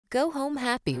Go home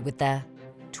happy with the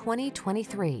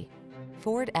 2023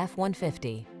 Ford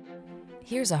F-150.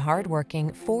 Here's a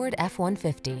hard-working Ford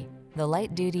F-150, the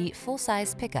light-duty,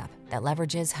 full-size pickup that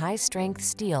leverages high-strength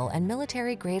steel and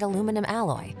military-grade aluminum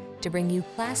alloy to bring you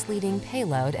class-leading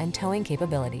payload and towing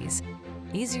capabilities.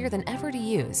 Easier than ever to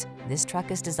use, this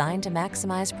truck is designed to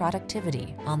maximize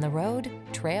productivity on the road,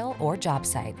 trail, or job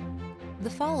site. The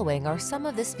following are some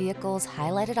of this vehicle's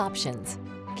highlighted options: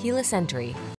 keyless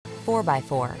entry,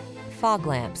 4x4, fog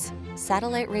lamps,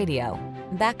 satellite radio,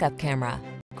 backup camera,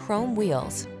 chrome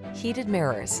wheels, heated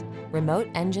mirrors, remote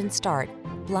engine start,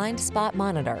 blind spot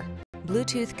monitor,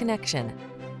 Bluetooth connection.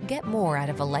 Get more out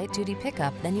of a light-duty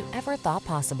pickup than you ever thought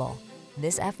possible.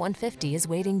 This F-150 is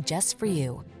waiting just for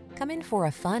you. Come in for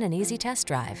a fun and easy test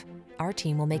drive. Our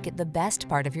team will make it the best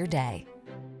part of your day.